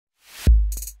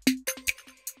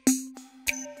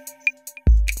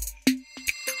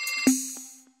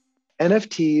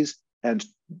NFTs and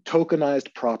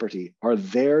tokenized property are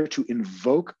there to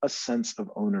invoke a sense of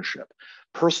ownership.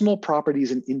 Personal property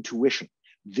is an intuition.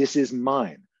 This is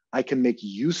mine. I can make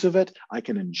use of it. I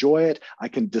can enjoy it. I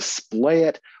can display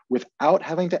it without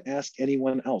having to ask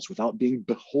anyone else, without being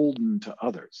beholden to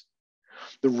others.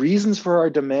 The reasons for our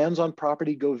demands on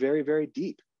property go very, very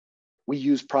deep. We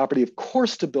use property, of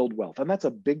course, to build wealth. And that's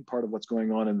a big part of what's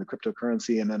going on in the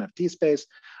cryptocurrency and NFT space.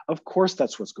 Of course,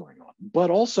 that's what's going on. But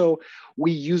also,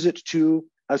 we use it to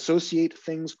associate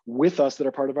things with us that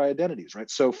are part of our identities,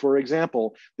 right? So for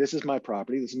example, this is my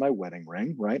property. This is my wedding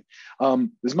ring, right?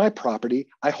 This is my property.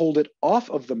 I hold it off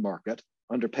of the market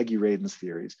under Peggy Radin's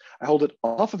theories. I hold it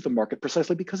off of the market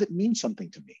precisely because it means something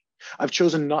to me. I've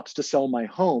chosen not to sell my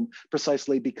home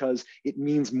precisely because it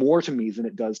means more to me than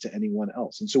it does to anyone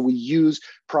else. And so we use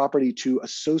property to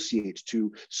associate,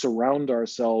 to surround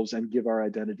ourselves and give our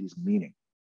identities meaning.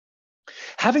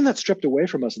 Having that stripped away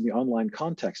from us in the online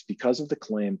context because of the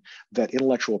claim that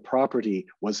intellectual property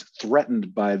was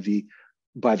threatened by the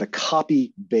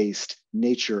copy-based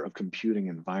nature of computing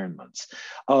environments,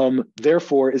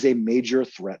 therefore is a major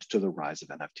threat to the rise of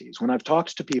NFTs. When I've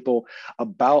talked to people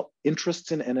about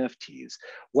interests in NFTs,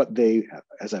 what they,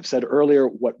 as I've said earlier,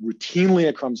 what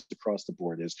routinely comes across the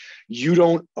board is, you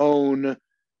don't own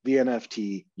the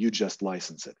NFT, you just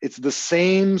license it. It's the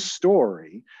same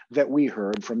story that we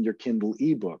heard from your Kindle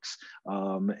ebooks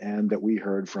and that we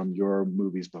heard from your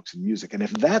movies, books, and music. And if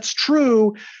that's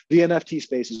true, the NFT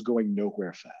space is going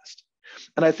nowhere fast.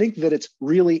 And I think that it's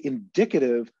really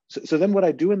indicative. So then what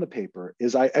I do in the paper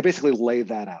is I basically lay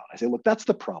that out. I say, look, that's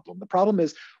the problem. The problem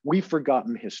is we've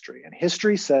forgotten history. And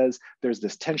history says there's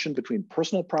this tension between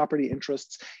personal property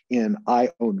interests in I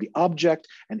own the object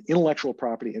and intellectual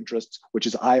property interests, which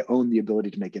is I own the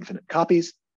ability to make infinite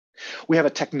copies. We have a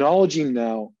technology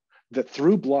now that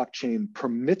through blockchain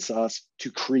permits us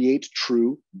to create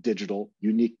true digital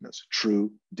uniqueness,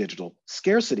 true digital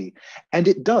scarcity. And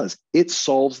it does. It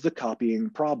solves the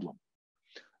copying problem.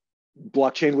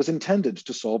 Blockchain was intended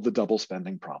to solve the double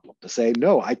spending problem, to say,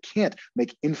 no, I can't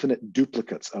make infinite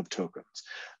duplicates of tokens.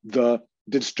 The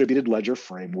distributed ledger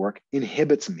framework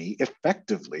inhibits me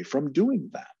effectively from doing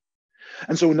that.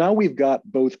 And so now we've got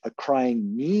both a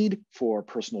crying need for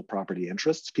personal property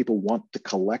interests. People want to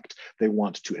collect, they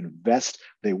want to invest,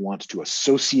 they want to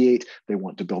associate, they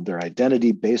want to build their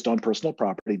identity based on personal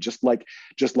property, just like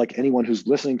anyone who's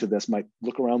listening to this might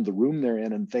look around the room they're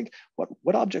in and think,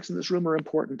 what objects in this room are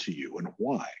important to you and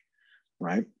why,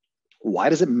 right? Why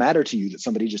does it matter to you that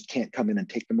somebody just can't come in and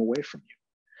take them away from you?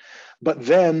 But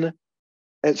then,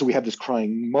 and so we have this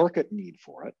crying market need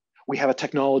for it. We have a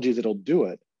technology that'll do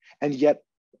it. And yet,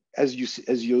 as you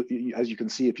can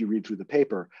see if you read through the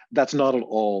paper, that's not at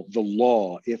all the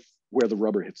law where the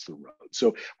rubber hits the road.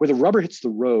 So where the rubber hits the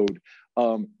road,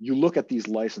 you look at these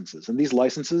licenses, and these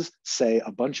licenses say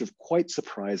a bunch of quite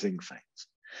surprising things.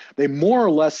 They more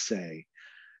or less say,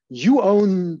 you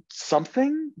own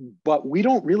something, but we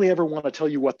don't really ever want to tell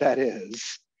you what that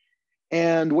is.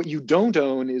 And what you don't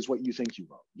own is what you think you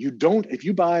own. You don't, if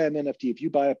you buy an NFT, if you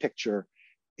buy a picture,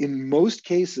 in most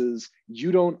cases,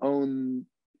 you don't own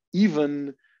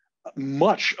even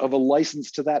much of a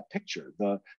license to that picture.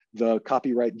 The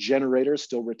copyright generator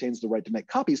still retains the right to make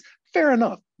copies. Fair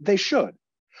enough, they should.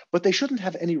 But they shouldn't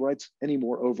have any rights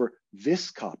anymore over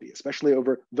this copy, especially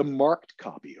over the marked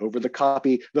copy, over the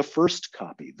copy, the first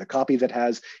copy, the copy that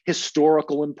has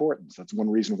historical importance. That's one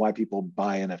reason why people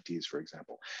buy NFTs, for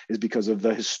example, is because of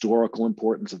the historical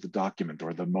importance of the document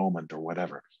or the moment or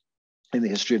whatever, in the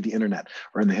history of the internet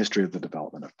or in the history of the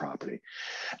development of property.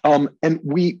 And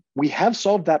we have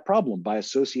solved that problem by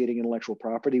associating intellectual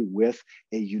property with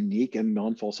a unique and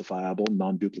non-falsifiable,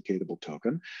 non-duplicatable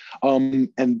token,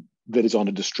 and that is on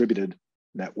a distributed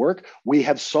network. We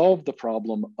have solved the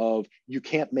problem of you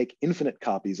can't make infinite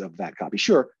copies of that copy.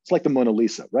 Sure, it's like the Mona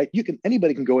Lisa, right?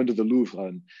 Anybody can go into the Louvre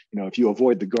and, if you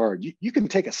avoid the guard, you can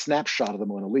take a snapshot of the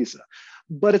Mona Lisa,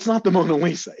 but it's not the Mona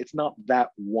Lisa. It's not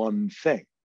that one thing.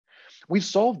 We've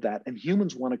solved that, and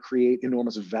humans want to create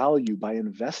enormous value by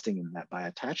investing in that, by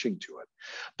attaching to it.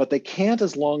 But they can't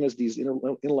as long as these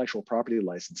intellectual property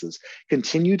licenses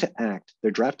continue to act.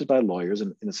 They're drafted by lawyers,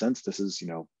 and in a sense, this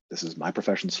is my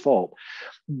profession's fault,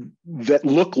 that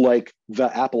look like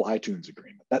the Apple iTunes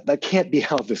agreement. That can't be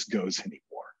how this goes anymore.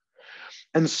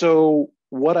 And so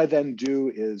what I then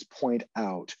do is point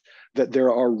out that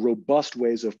there are robust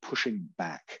ways of pushing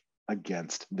back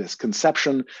against this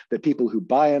conception that people who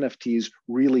buy NFTs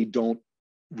really don't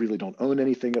own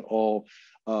anything at all,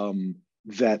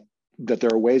 that there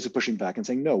are ways of pushing back and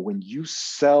saying, no, when you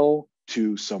sell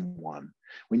to someone,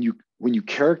 when you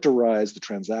characterize the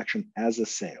transaction as a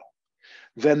sale,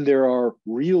 then there are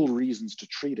real reasons to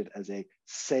treat it as a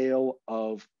sale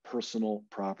of personal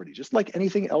property. Just like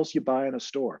anything else you buy in a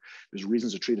store, there's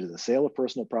reasons to treat it as a sale of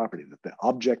personal property, that the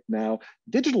object now,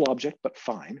 digital object, but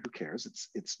fine, who cares?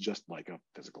 It's just like a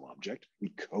physical object. We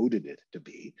coded it to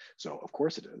be, so of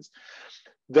course it is.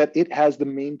 That it has the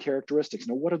main characteristics.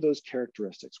 Now, what are those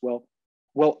characteristics? Well,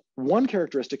 one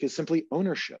characteristic is simply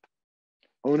ownership.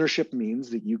 Ownership means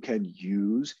that you can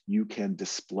use, you can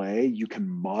display, you can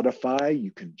modify, you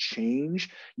can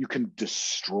change, you can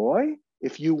destroy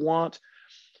if you want,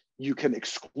 you can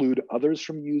exclude others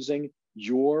from using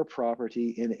your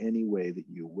property in any way that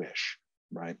you wish,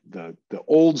 right? The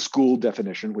old school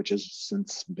definition, which has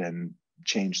since been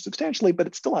changed substantially, but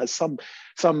it still has some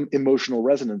emotional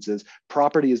resonances.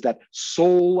 Property is that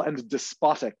sole and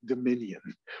despotic dominion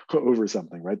over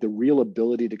something, right? The real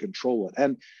ability to control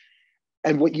it.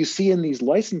 And what you see in these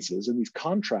licenses and these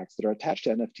contracts that are attached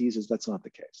to NFTs is that's not the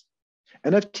case.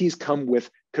 NFTs come with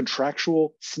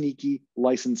contractual, sneaky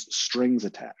license strings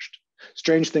attached.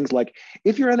 Strange things like,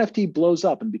 if your NFT blows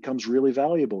up and becomes really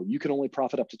valuable, you can only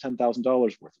profit up to $10,000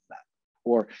 worth of that.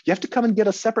 Or you have to come and get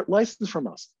a separate license from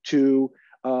us to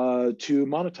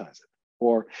monetize it.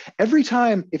 Or every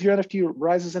time, if your NFT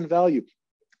rises in value,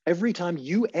 every time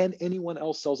you and anyone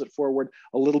else sells it forward,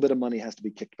 a little bit of money has to be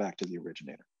kicked back to the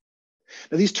originator.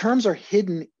 Now, these terms are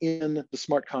hidden in the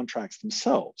smart contracts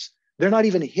themselves. They're not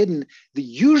even hidden the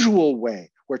usual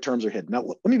way where terms are hidden. Now,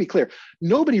 let me be clear.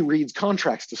 Nobody reads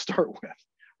contracts to start with,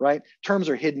 right? Terms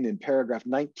are hidden in paragraph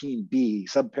 19b,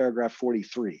 subparagraph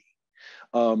 43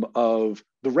 of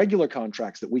the regular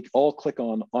contracts that we all click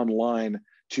on online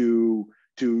to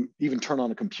even turn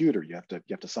on a computer. You have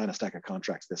to sign a stack of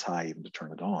contracts this high even to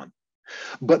turn it on.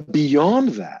 But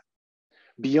beyond that,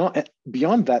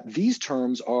 these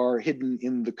terms are hidden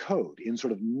in the code, in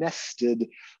sort of nested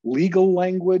legal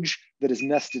language that is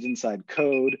nested inside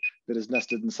code, that is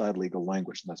nested inside legal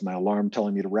language. And that's my alarm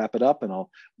telling me to wrap it up, and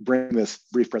I'll bring this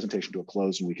brief presentation to a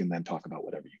close, and we can then talk about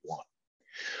whatever you want.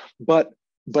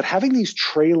 But having these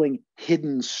trailing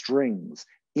hidden strings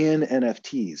in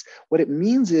NFTs, what it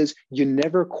means is you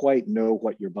never quite know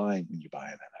what you're buying when you buy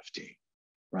an NFT.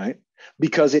 Right?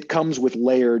 Because it comes with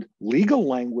layered legal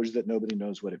language that nobody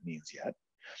knows what it means yet.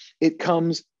 It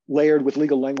comes layered with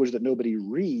legal language that nobody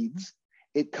reads.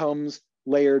 It comes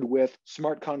layered with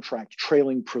smart contract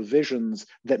trailing provisions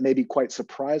that may be quite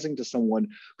surprising to someone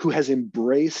who has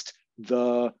embraced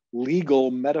the legal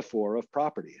metaphor of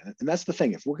property. And that's the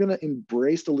thing. If we're going to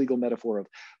embrace the legal metaphor of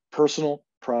personal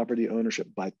property ownership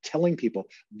by telling people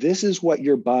this is what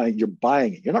you're buying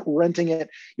it. You're not renting it.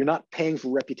 You're not paying for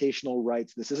reputational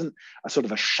rights. This isn't a sort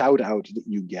of a shout out that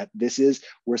you get. This is,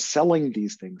 we're selling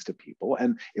these things to people.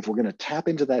 And if we're going to tap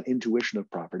into that intuition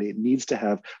of property, it needs to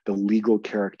have the legal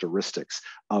characteristics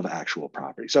of actual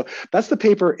property. So that's the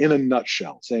paper in a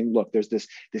nutshell, saying, look, there's this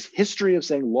history of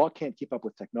saying law can't keep up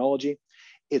with technology.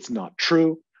 It's not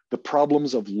true. The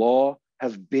problems of law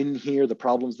have been here. The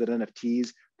problems that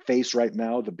NFTs face right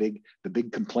now, the big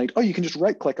complaint, oh, you can just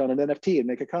right click on an NFT and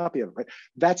make a copy of it, right?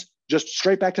 That's just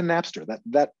straight back to Napster.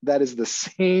 That is the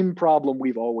same problem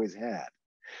we've always had.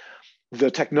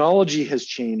 The technology has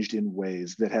changed in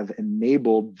ways that have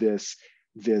enabled this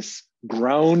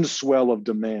groundswell of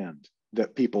demand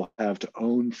that people have to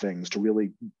own things, to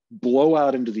really blow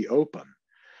out into the open.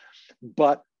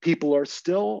 But people are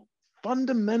still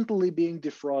fundamentally being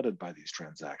defrauded by these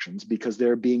transactions because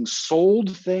they're being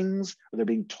sold things, or they're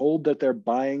being told that they're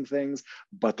buying things,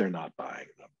 but they're not buying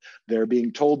them. They're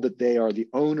being told that they are the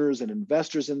owners and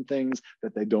investors in things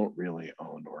that they don't really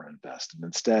own or invest. And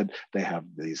instead, they have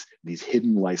these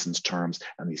hidden license terms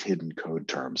and these hidden code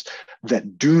terms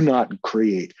that do not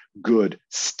create good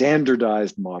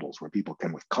standardized models where people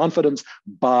can with confidence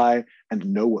buy and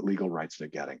know what legal rights they're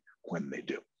getting when they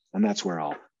do. And that's where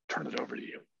I'll turn it over to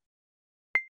you.